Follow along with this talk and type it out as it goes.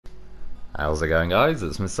How's it going, guys?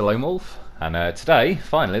 It's Mr. Lone Wolf, and today,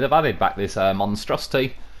 finally, they've added back this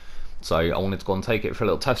Monstrosity. So I wanted to go and take it for a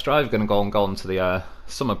little test drive. Going to go on to the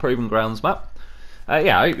Summer Proving Grounds map.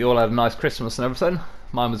 Yeah, I hope you all had a nice Christmas and everything.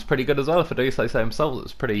 Mine was pretty good as well, if I do say so myself. It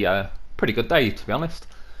was pretty good day, to be honest.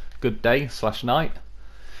 Good day slash night.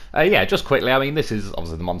 Yeah, just quickly, I mean, this is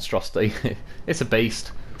obviously the Monstrosity. It's a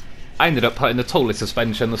beast. I ended up putting the tallest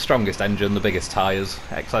suspension, the strongest engine, the biggest tyres,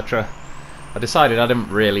 etc. I decided I didn't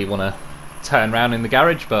really want to turn around in the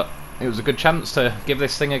garage, but it was a good chance to give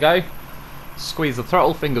this thing a go. Squeeze the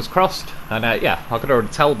throttle, fingers crossed, and yeah, I could already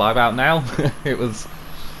tell by about now it was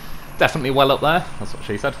definitely well up there. That's what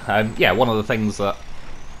she said. Yeah, one of the things that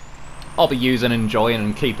I'll be using, enjoying,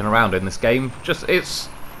 and keeping around in this game. Just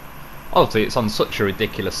obviously it's on such a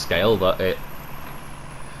ridiculous scale that it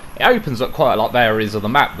opens up quite a lot of areas of the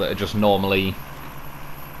map that are just normally,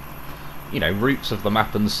 you know, routes of the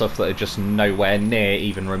map and stuff that are just nowhere near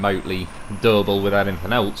even remotely doable with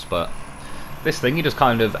anything else. But this thing, you just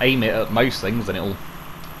kind of aim it at most things and it'll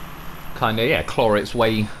kind of, yeah, claw its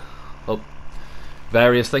way up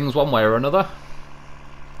various things one way or another.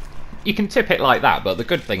 You can tip it like that, but the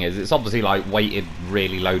good thing is it's obviously like weighted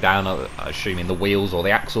really low down, assuming the wheels or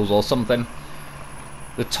the axles or something.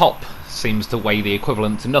 The top seems to weigh the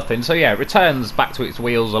equivalent to nothing, so yeah, it returns back to its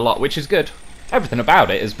wheels a lot, which is good. Everything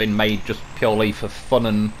about it has been made just purely for fun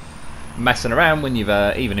and messing around. When you've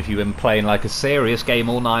even if you've been playing like a serious game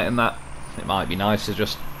all night and that, it might be nice to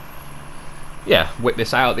just, yeah, whip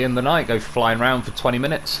this out at the end of the night, go flying around for 20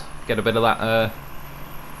 minutes, get a bit of that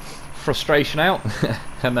frustration out,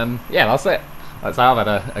 and then yeah, that's it. That's how I've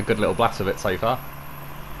had a good little blast of it so far.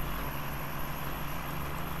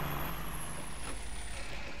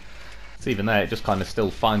 So even there, it just kind of still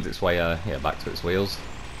finds its way, yeah, back to its wheels.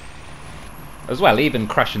 As well, even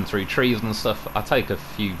crashing through trees and stuff, I take a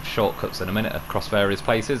few shortcuts in a minute across various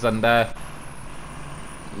places, and the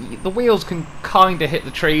wheels can kind of hit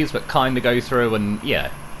the trees, but kind of go through, and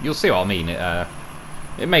yeah, you'll see what I mean.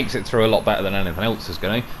 It makes it through a lot better than anything else is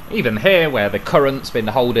going to. Even here, where the current's been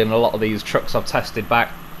holding a lot of these trucks I've tested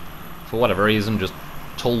back, for whatever reason, just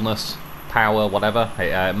tallness, power, whatever,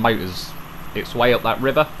 it motors its way up that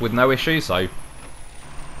river with no issue, so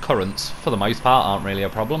currents, for the most part, aren't really a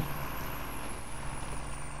problem.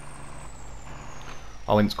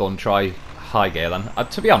 I went to go and try high gear then.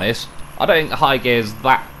 To be honest, I don't think high gear's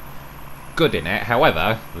that good in it.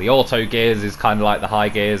 However, the auto gears is kind of like the high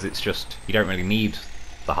gears. It's just, you don't really need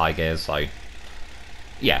the high gears, so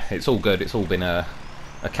yeah, it's all good. It's all been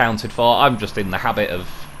accounted for. I'm just in the habit of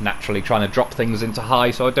naturally trying to drop things into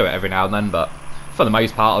high, so I do it every now and then, but for the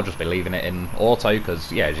most part I'll just be leaving it in auto,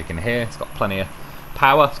 because yeah, as you can hear, it's got plenty of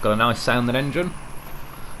power. It's got a nice sounding engine.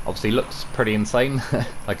 Obviously looks pretty insane,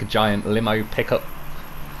 like a giant limo pickup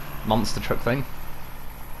monster truck thing.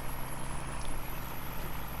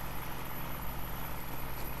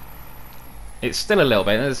 It's still a little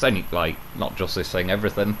bit, it's only like, not just this thing,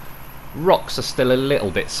 everything. Rocks are still a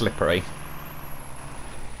little bit slippery.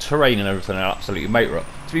 Terrain and everything are absolutely motor up.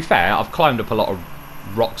 To be fair, I've climbed up a lot of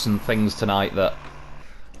rocks and things tonight that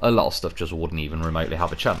a lot of stuff just wouldn't even remotely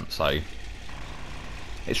have a chance, so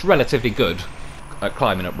it's relatively good at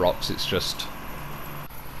climbing up rocks. It's just,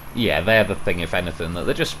 yeah, they're the thing, if anything, that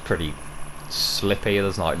they're just pretty slippy.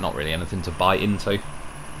 There's like not really anything to bite into.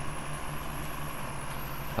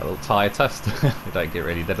 A little tyre test. We don't get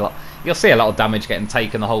really did a lot. You'll see a lot of damage getting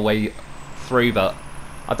taken the whole way through, but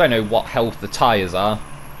I don't know what health the tyres are.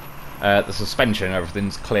 The suspension and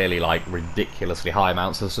everything's clearly like ridiculously high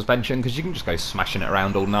amounts of suspension, because you can just go smashing it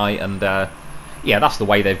around all night, and yeah, that's the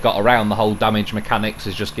way they've got around the whole damage mechanics,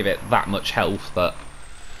 is just give it that much health that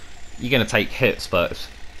you're going to take hits, but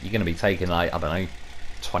you're going to be taking like, I don't know,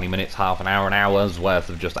 20 minutes, half an hour's worth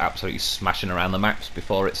of just absolutely smashing around the maps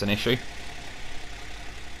before it's an issue.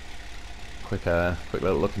 Quick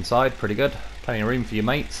little look inside, pretty good. Plenty of room for your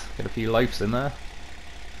mates. Get a few loafs in there.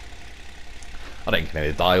 I don't think any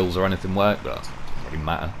of the dials or anything work, but it doesn't really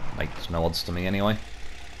matter. Makes no odds to me anyway.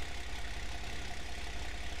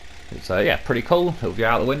 It's yeah, pretty cool. Little view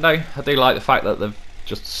out the window. I do like the fact that they've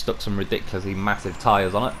just stuck some ridiculously massive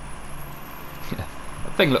tyres on it.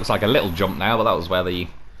 The thing looks like a little jump now, but that was where the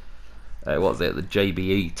what was it, the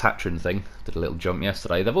JBE Tatron thing did a little jump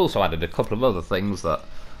yesterday. They've also added a couple of other things that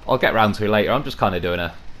I'll get round to later. I'm just kind of doing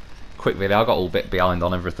a quick video. I got all a bit behind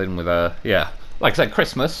on everything with yeah, like I said,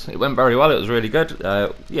 Christmas. It went very well. It was really good.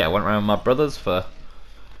 Yeah, I went around with my brothers for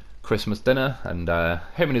Christmas dinner, and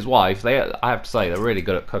him and his wife, I have to say, they're really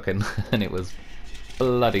good at cooking, and it was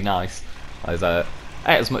bloody nice. I ate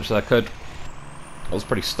as much as I could. I was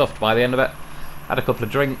pretty stuffed by the end of it. Had a couple of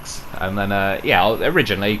drinks, and then yeah,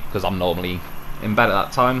 originally, because I'm normally in bed at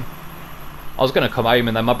that time, I was going to come home,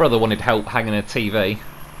 and then my brother wanted help hanging a TV.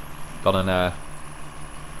 Got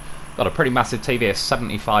a pretty massive TV, a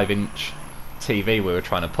 75-inch TV we were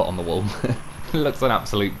trying to put on the wall. It looks an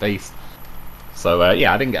absolute beast. So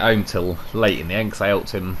yeah, I didn't get home till late in the end because I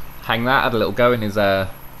helped him hang that. Had a little go in his.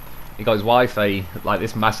 He got his wife like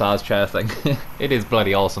this massage chair thing. It is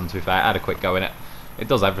bloody awesome, to be fair. I had a quick go in it. It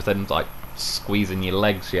does everything, like squeezing your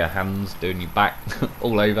legs, your hands, doing your back,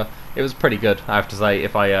 all over. It was pretty good, I have to say.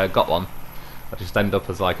 If I got one, I just end up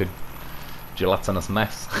as like a gelatinous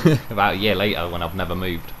mess about a year later when I've never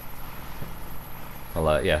moved.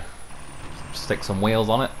 Well, yeah, stick some wheels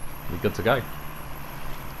on it, we're good to go.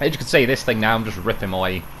 As you can see, this thing now, I'm just ripping my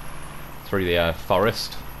way through the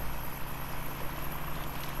forest.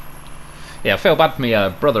 Yeah, I feel bad for my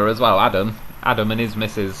brother as well, Adam. Adam and his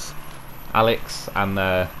missus Alex and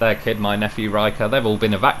their kid, my nephew Riker, they've all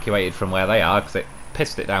been evacuated from where they are because it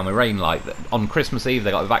pissed it down with rain. Like on Christmas Eve,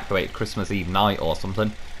 they got evacuated Christmas Eve night or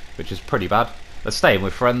something, which is pretty bad. They're staying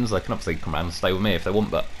with friends. They can obviously come around and stay with me if they want,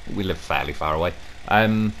 but we live fairly far away.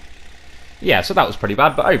 Yeah, so that was pretty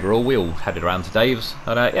bad, but overall we all headed around to Dave's,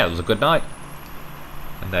 and yeah, it was a good night.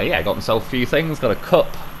 And yeah, got myself a few things. Got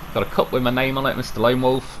a cup with my name on it, Mr. Lone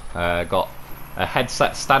Wolf. Got a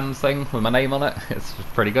headset stand thing with my name on it. It's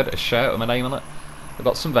pretty good. A shirt with my name on it. I've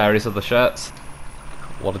got some various other shirts.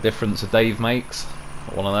 What a difference a Dave makes.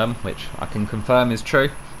 One of them, which I can confirm is true.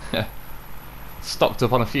 Stocked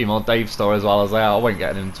up on a few more Dave stories as well as they are. I won't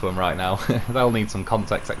get into them right now. They'll need some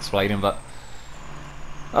context explaining, but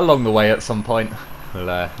along the way at some point,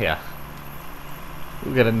 yeah,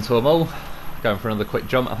 we'll get into them all. Going for another quick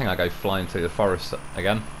jump. I think I go flying through the forest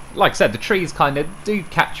again. Like I said, the trees kind of do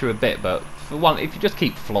catch you a bit, but for one, if you just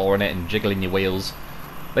keep flooring it and jiggling your wheels,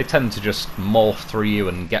 they tend to just morph through you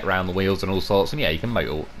and get around the wheels and all sorts. And yeah, you can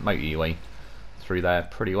motor your way through there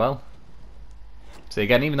pretty well. See,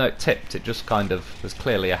 again, even though it tipped, it just kind of, there's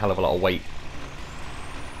clearly a hell of a lot of weight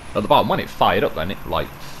at the bottom. When it fired up, then it like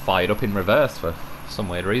fired up in reverse for some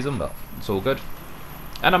weird reason, but it's all good.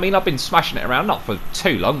 And I mean, I've been smashing it around, not for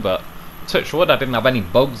too long, but touch wood, I didn't have any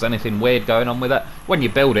bugs, anything weird going on with it. When you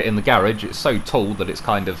build it in the garage, it's so tall that it's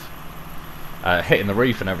kind of hitting the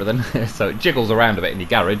roof and everything, so it jiggles around a bit in your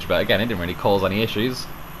garage, but again, it didn't really cause any issues.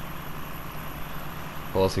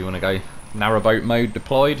 Of course, you want to go narrowboat mode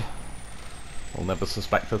deployed, we'll never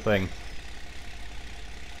suspect a thing.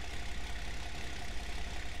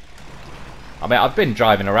 I mean, I've been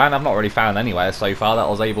driving around, I've not really found anywhere so far that I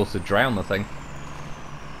was able to drown the thing.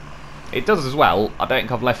 It does as well, I don't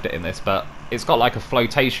think I've left it in this, but it's got like a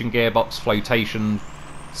flotation gearbox, flotation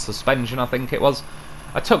suspension I think it was.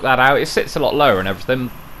 I took that out, it sits a lot lower and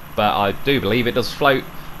everything, but I do believe it does float.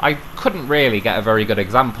 I couldn't really get a very good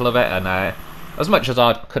example of it, and as much as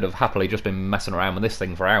I could have happily just been messing around with this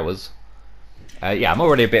thing for hours, yeah, I'm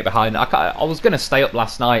already a bit behind. I was going to stay up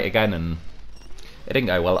last night again, and it didn't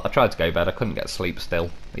go well. I tried to go to bed, I couldn't get sleep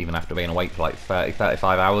still, even after being awake for like 30-35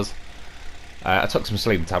 hours. I took some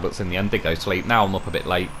sleeping tablets in the end, did go to sleep. Now I'm up a bit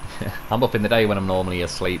late. I'm up in the day when I'm normally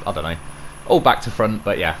asleep, I don't know. All back to front,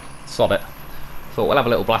 but yeah, sod it. Thought we'll have a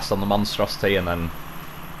little blast on the Monstrosity and then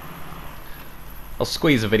I'll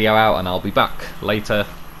squeeze a video out and I'll be back later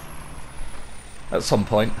at some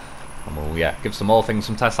point. And we'll, yeah, give some more things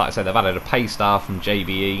some tests. Like I said, they've added a Paystar from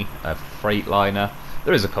JBE, a Freightliner.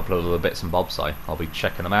 There is a couple of other bits and bobs, so I'll be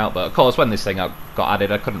checking them out. But of course, when this thing got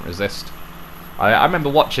added, I couldn't resist. I remember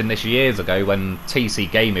watching this years ago when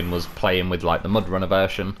TC Gaming was playing with like the MudRunner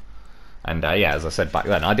version, and yeah, as I said back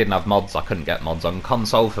then, I didn't have mods. I couldn't get mods on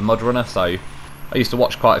console for MudRunner, so I used to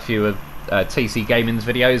watch quite a few of TC Gaming's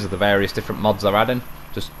videos of the various different mods they're adding,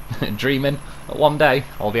 just dreaming that one day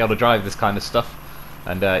I'll be able to drive this kind of stuff.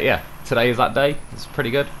 And yeah, today is that day. It's pretty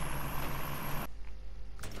good.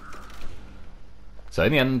 So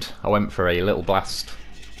in the end, I went for a little blast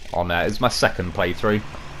on it's my second playthrough.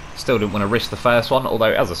 Still didn't want to risk the first one,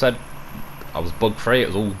 although as I said, I was bug free, it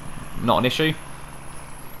was all not an issue.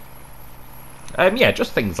 Yeah,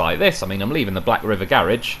 just things like this. I mean, I'm leaving the Black River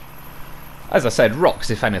garage. As I said, rocks,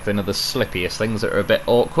 if anything, are the slippiest things that are a bit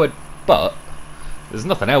awkward, but there's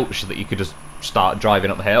nothing else that you could just start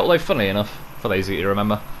driving up here. Although, funnily enough, for those of you who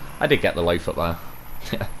remember, I did get the loaf up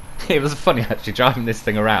there. It was funny actually driving this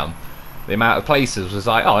thing around. The amount of places was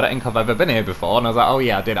like, oh, I don't think I've ever been here before, and I was like, oh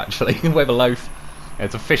yeah, I did actually, with a loaf.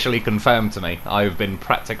 It's officially confirmed to me. I've been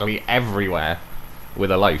practically everywhere with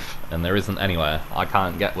a loaf, and there isn't anywhere I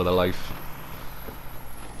can't get with a loaf.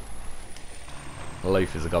 A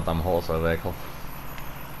loaf is a goddamn horse of a vehicle.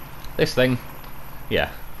 This thing,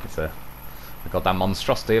 yeah, it's a goddamn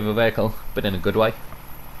monstrosity of a vehicle, but in a good way.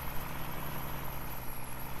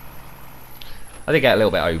 I did get a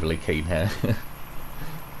little bit overly keen here.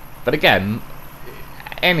 But again,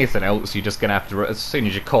 anything else, you're just going to have to, as soon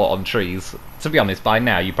as you're caught on trees, to be honest, by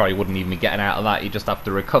now you probably wouldn't even be getting out of that, you just have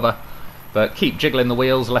to recover. But keep jiggling the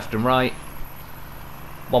wheels left and right.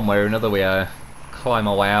 One way or another we climb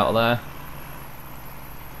our way out of there.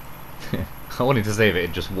 I wanted to see if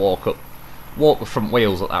it'd just walk the front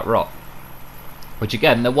wheels at that rock. Which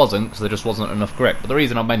again, there wasn't, because there just wasn't enough grip. But the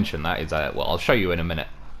reason I mentioned that is, well, I'll show you in a minute.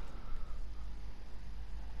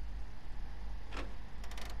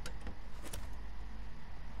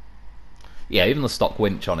 Yeah, even the stock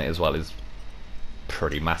winch on it as well is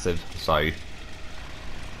pretty massive, so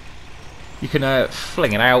you can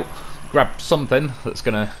fling it out, grab something that's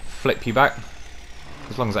going to flip you back,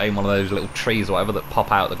 as long as it ain't one of those little trees or whatever that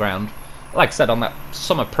pop out of the ground. Like I said, on that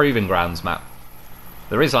Summer Proving Grounds map,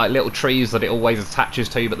 there is like little trees that it always attaches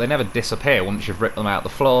to, but they never disappear once you've ripped them out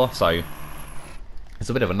of the floor, so it's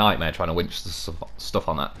a bit of a nightmare trying to winch the stuff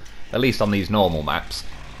on that. At least on these normal maps.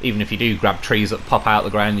 Even if you do grab trees that pop out of the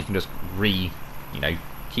ground, you can just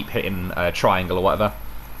keep hitting triangle or whatever.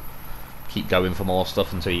 Keep going for more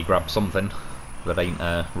stuff until you grab something that ain't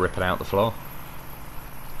ripping out the floor.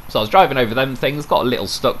 So I was driving over them things, got a little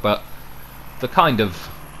stuck, but the kind of,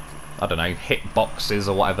 I don't know, hit boxes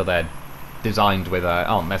or whatever they're designed with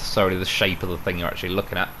aren't necessarily the shape of the thing you're actually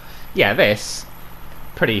looking at. Yeah, this,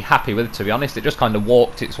 pretty happy with it, to be honest. It just kind of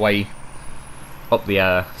walked its way up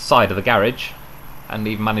the side of the garage, and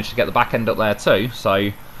even managed to get the back end up there too,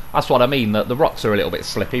 so that's what I mean, that the rocks are a little bit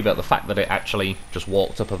slippy, but the fact that it actually just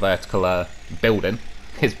walked up a vertical building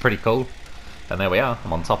is pretty cool. And there we are,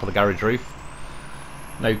 I'm on top of the garage roof.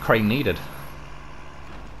 No crane needed.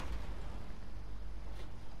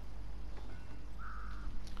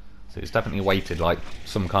 So it's definitely weighted like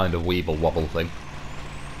some kind of weeble wobble thing.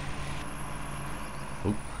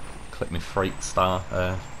 Oop, click me Freight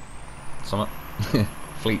Star, summit.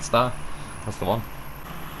 Fleet Star, that's the one.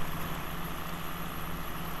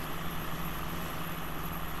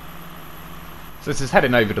 So this is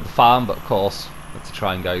heading over to the farm, but of course, have to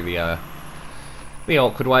try and go the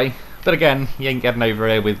awkward way. But again, you ain't getting over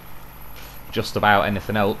here with just about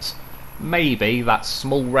anything else. Maybe that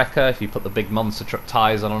small wrecker if you put the big monster truck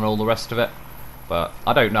tyres on and all the rest of it. But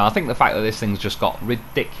I don't know. I think the fact that this thing's just got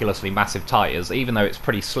ridiculously massive tyres, even though it's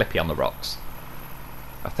pretty slippy on the rocks,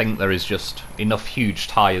 I think there is just enough huge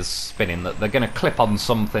tyres spinning that they're going to clip on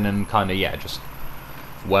something and kind of, yeah, just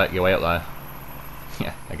work your way up there.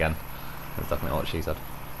 Yeah, again. That's definitely what she said.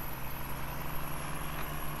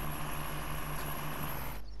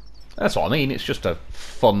 That's what I mean, it's just a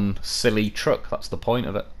fun, silly truck, that's the point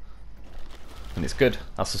of it. And it's good,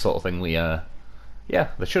 that's the sort of thing we, yeah,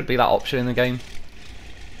 there should be that option in the game.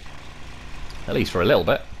 At least for a little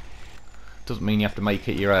bit. Doesn't mean you have to make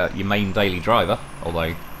it your main daily driver,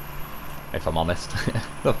 although, if I'm honest,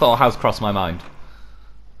 the thought has crossed my mind.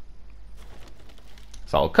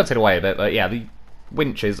 So I'll cut it away a bit, but yeah, the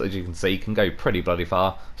winches, as you can see, can go pretty bloody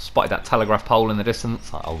far. Spotted that telegraph pole in the distance.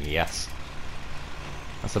 Oh yes.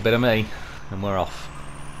 That's a bit of me. And we're off.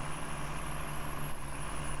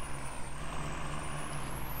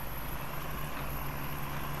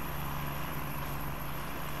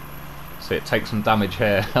 See, it takes some damage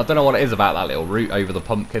here. I don't know what it is about that little route over the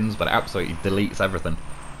pumpkins, but it absolutely deletes everything.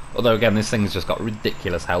 Although again, this thing's just got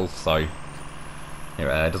ridiculous health, so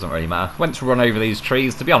it doesn't really matter. Went to run over these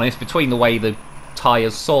trees. To be honest, between the way the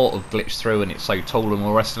tyres sort of glitched through and it's so tall and all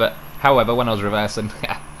the rest of it. However, when I was reversing,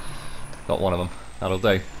 got one of them. That'll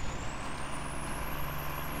do.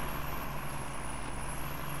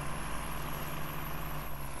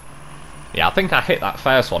 Yeah, I think I hit that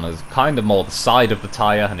first one as kind of more the side of the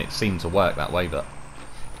tyre and it seemed to work that way, but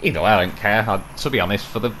either way I don't care. To be honest,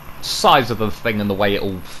 for the size of the thing and the way it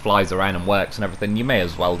all flies around and works and everything, you may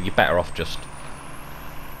as well, you're better off just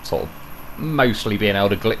sort of mostly being able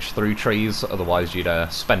to glitch through trees, otherwise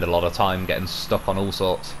you'd spend a lot of time getting stuck on all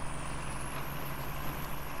sorts.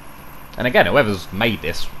 And again, whoever's made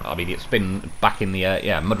this, I mean, it's been back in the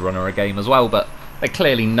MudRunner game as well, but they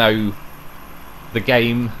clearly know the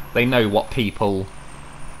game, they know what people,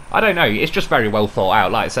 I don't know, it's just very well thought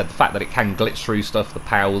out. Like I said, the fact that it can glitch through stuff, the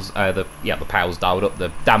power's dialed up,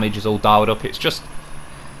 the damage is all dialed up, it's just,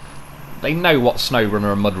 they know what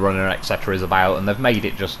SnowRunner and MudRunner etc. is about, and they've made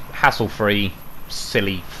it just hassle-free,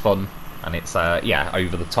 silly, fun, and it's, yeah,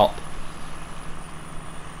 over the top.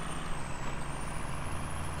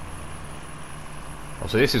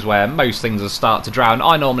 So this is where most things will start to drown.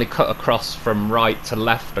 I normally cut across from right to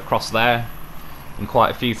left across there in quite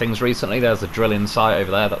a few things recently. There's the drilling site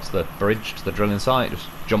over there, that's the bridge to the drilling site. It just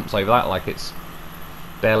jumps over that like it's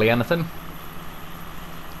barely anything.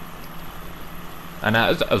 And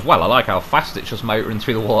as well, I like how fast it's just motoring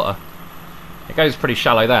through the water. It goes pretty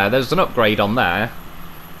shallow there. There's an upgrade on there,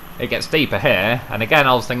 it gets deeper here, and again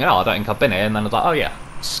I was thinking, oh, I don't think I've been here, and then I was like, oh yeah,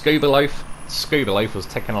 Scuba Loaf. Scuba Loaf was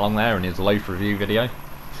ticking along there in his loaf review video.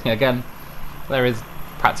 Again, there is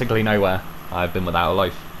practically nowhere I've been without a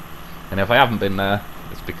loaf. And if I haven't been there,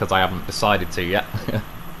 it's because I haven't decided to yet.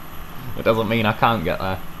 It doesn't mean I can't get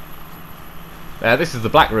there. This is the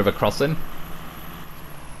Black River crossing.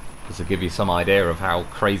 Just to give you some idea of how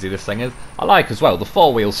crazy this thing is. I like as well the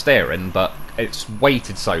four-wheel steering, but it's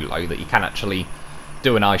weighted so low that you can actually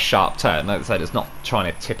do a nice sharp turn. Like I said, it's not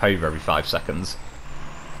trying to tip over every 5 seconds.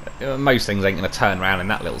 Most things ain't going to turn around in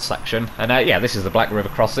that little section. And yeah, this is the Black River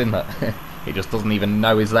crossing that he just doesn't even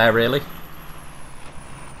know is there really.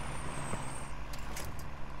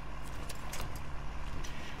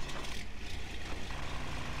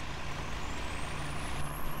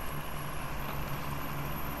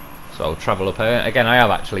 So I'll travel up here. Again, I have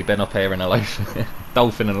actually been up here in a loaf.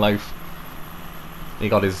 Dolphin and loaf. He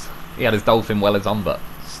had his dolphin wellers on, but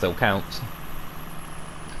still counts.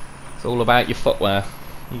 It's all about your footwear.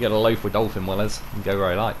 You get a loaf with dolphin wellers and go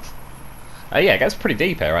where he likes. Yeah, it gets pretty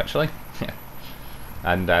deep here actually.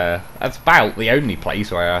 And that's about the only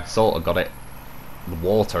place where I sort of got the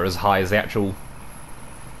water as high as the actual,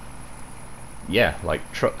 yeah,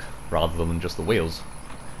 like truck rather than just the wheels.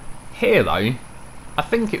 Here though, I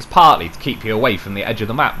think it's partly to keep you away from the edge of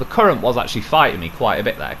the map. The current was actually fighting me quite a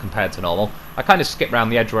bit there compared to normal. I kind of skipped around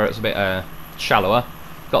the edge where it's a bit shallower.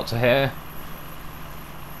 Got to here.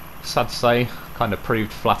 Sad to say, kind of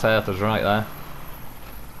proved flat earthers right there.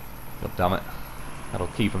 God damn it. That'll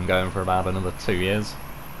keep them going for about another 2 years.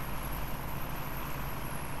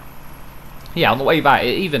 Yeah, on the way back,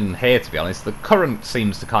 even here to be honest, the current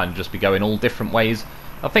seems to kind of just be going all different ways.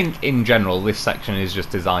 I think in general this section is just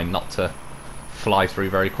designed not to fly through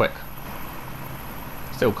very quick.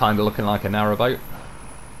 Still kind of looking like a narrowboat.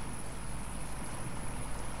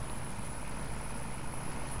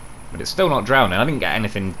 But it's still not drowning. I didn't get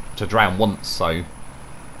anything to drown once, so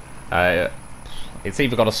it's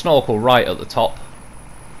either got a snorkel right at the top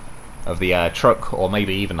of the truck, or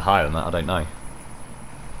maybe even higher than that, I don't know.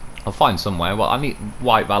 I'll find somewhere. Well, I need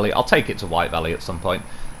White Valley. I'll take it to White Valley at some point,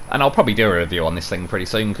 and I'll probably do a review on this thing pretty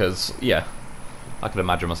soon, because, yeah, I could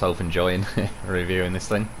imagine myself enjoying reviewing this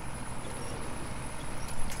thing.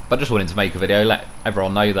 But just wanted to make a video, let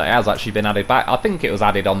everyone know that it has actually been added back. I think it was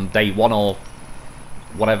added on day 1 or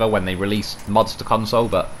whatever when they released mods to console,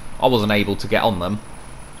 but I wasn't able to get on them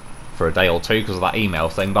for a day or two because of that email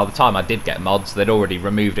thing. By the time I did get mods, they'd already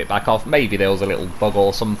removed it back off. Maybe there was a little bug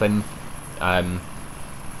or something. I'm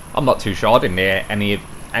not too sure. I didn't hear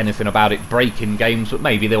anything about it breaking games, but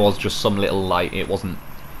maybe there was just some little, like, it wasn't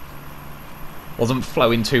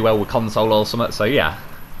flowing too well with console or something. So yeah,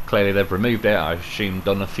 clearly they've removed it. I assume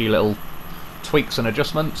done a few little tweaks and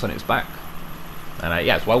adjustments, and it's back. And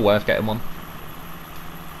yeah, it's well worth getting one.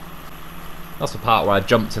 That's the part where I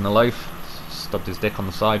jumped in the loaf, stubbed his dick on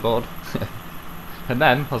the sideboard, and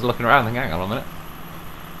then I was looking around thinking, hang on a minute,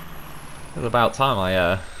 it was about time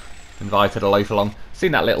I invited a loaf along.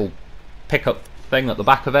 Seen that little pickup thing at the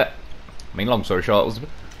back of it. I mean, long story short, it was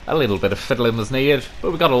a little bit of fiddling was needed,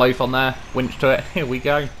 but we got a loaf on there, winch to it, here we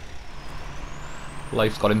go.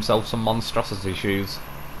 Loaf's got himself some Monstrosity shoes.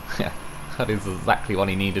 Yeah, that is exactly what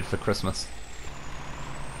he needed for Christmas.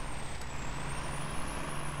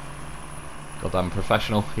 Goddamn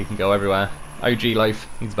professional, he can go everywhere. OG Loaf,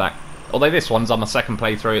 he's back. Although this one's on my second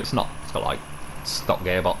playthrough, it's got like stock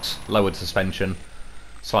gearbox, lowered suspension,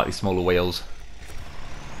 slightly smaller wheels.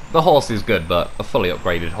 The horse is good, but a fully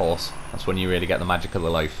upgraded horse, that's when you really get the magic of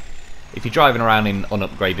the Loaf. If you're driving around in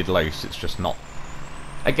unupgraded Loafs, it's just not.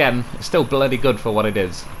 Again, it's still bloody good for what it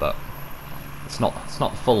is, but it's not the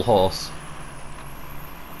full horse.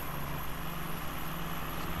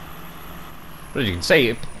 But as you can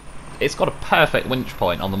see, it's got a perfect winch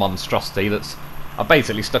point on the Monstrosity. I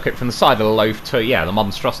basically stuck it from the side of the Loaf to, yeah, the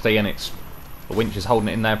Monstrosity, and the winch is holding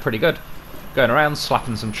it in there pretty good. Going around,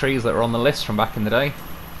 slapping some trees that were on the list from back in the day.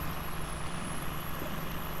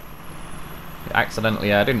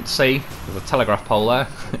 Accidentally, I didn't see, there's a telegraph pole there.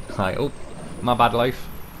 Like, oh, my bad, Loaf.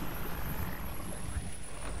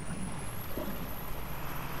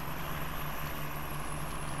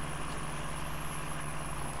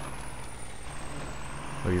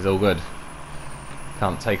 But he's all good.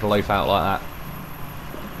 Can't take a Loaf out like that.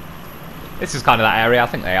 This is kind of that area. I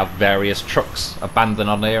think they have various trucks abandoned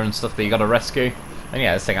on here and stuff that you got to rescue. And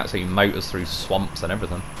yeah, this thing actually motors through swamps and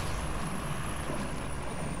everything.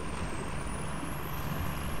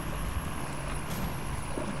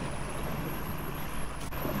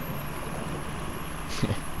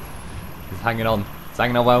 He's hanging on. He's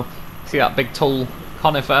hanging on well. See that big tall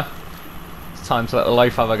conifer? It's time to let the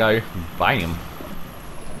Loaf have a go. Bam!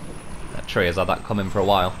 tree has had that coming for a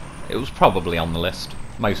while. It was probably on the list.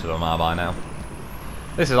 Most of them are by now.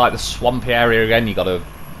 This is like the swampy area again. You got to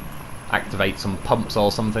activate some pumps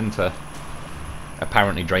or something to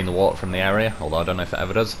apparently drain the water from the area, although I don't know if it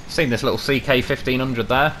ever does. Seen this little CK-1500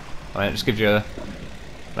 there? I mean, it just gives you an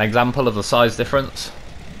example of the size difference.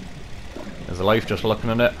 There's a loaf just looking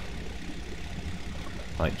at it.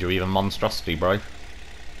 Like, do you even Monstrosity, bro?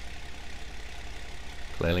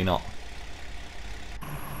 Clearly not.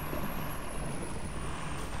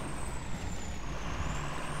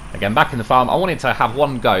 Again, back in the farm, I wanted to have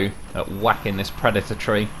one go at whacking this predator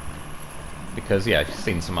tree. Because, yeah, you've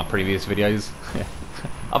seen some of my previous videos.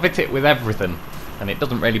 I've hit it with everything, and it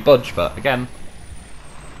doesn't really budge, but again,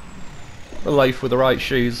 the loaf with the right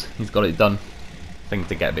shoes, he's got it done. Things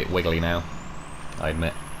to get a bit wiggly now, I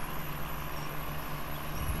admit.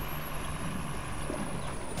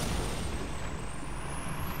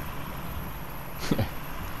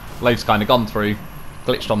 Loaf's kind of gone through,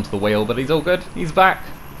 glitched onto the wheel, but he's all good. He's back.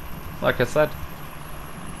 Like I said,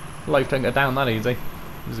 Loaf don't go down that easy.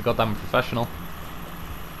 He's a goddamn professional.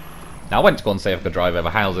 Now I went to go and see if I could drive over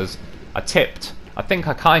houses. I tipped. I think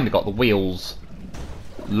I kind of got the wheels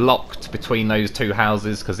locked between those two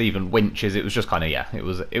houses, because even winches, it was just kind of, yeah, it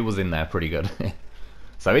was in there pretty good.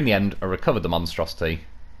 So in the end, I recovered the Monstrosity,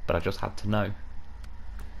 but I just had to know.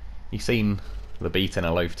 You seen the beating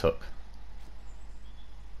a Loaf took.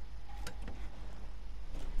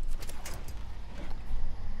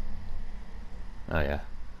 Oh yeah,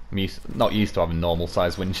 I'm not used to having normal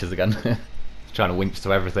size winches again. Trying to winch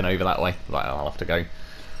to everything over that way. Right, I'll have to go.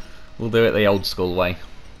 We'll do it the old school way.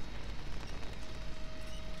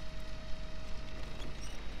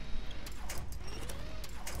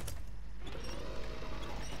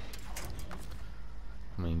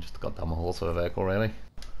 I mean, just a goddamn horse of a vehicle, really.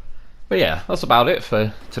 But yeah, that's about it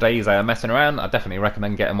for today's messing around. I definitely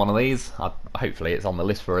recommend getting one of these. Hopefully it's on the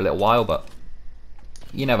list for a little while, but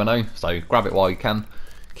you never know, so grab it while you can.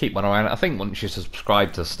 Keep one around. I think once you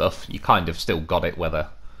subscribe to stuff, you kind of still got it, whether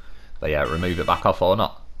they remove it back off or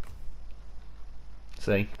not.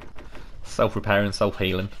 See? Self-repairing,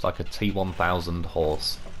 self-healing. It's like a T1000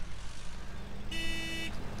 horse.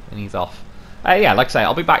 And he's off. Yeah, like I say,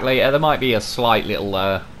 I'll be back later. There might be a slight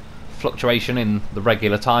little fluctuation in the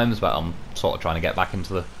regular times, but I'm sort of trying to get back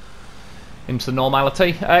into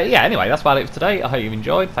normality. Yeah, anyway, that's about it for today. I hope you've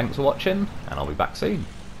enjoyed. Thanks for watching, and I'll be back soon.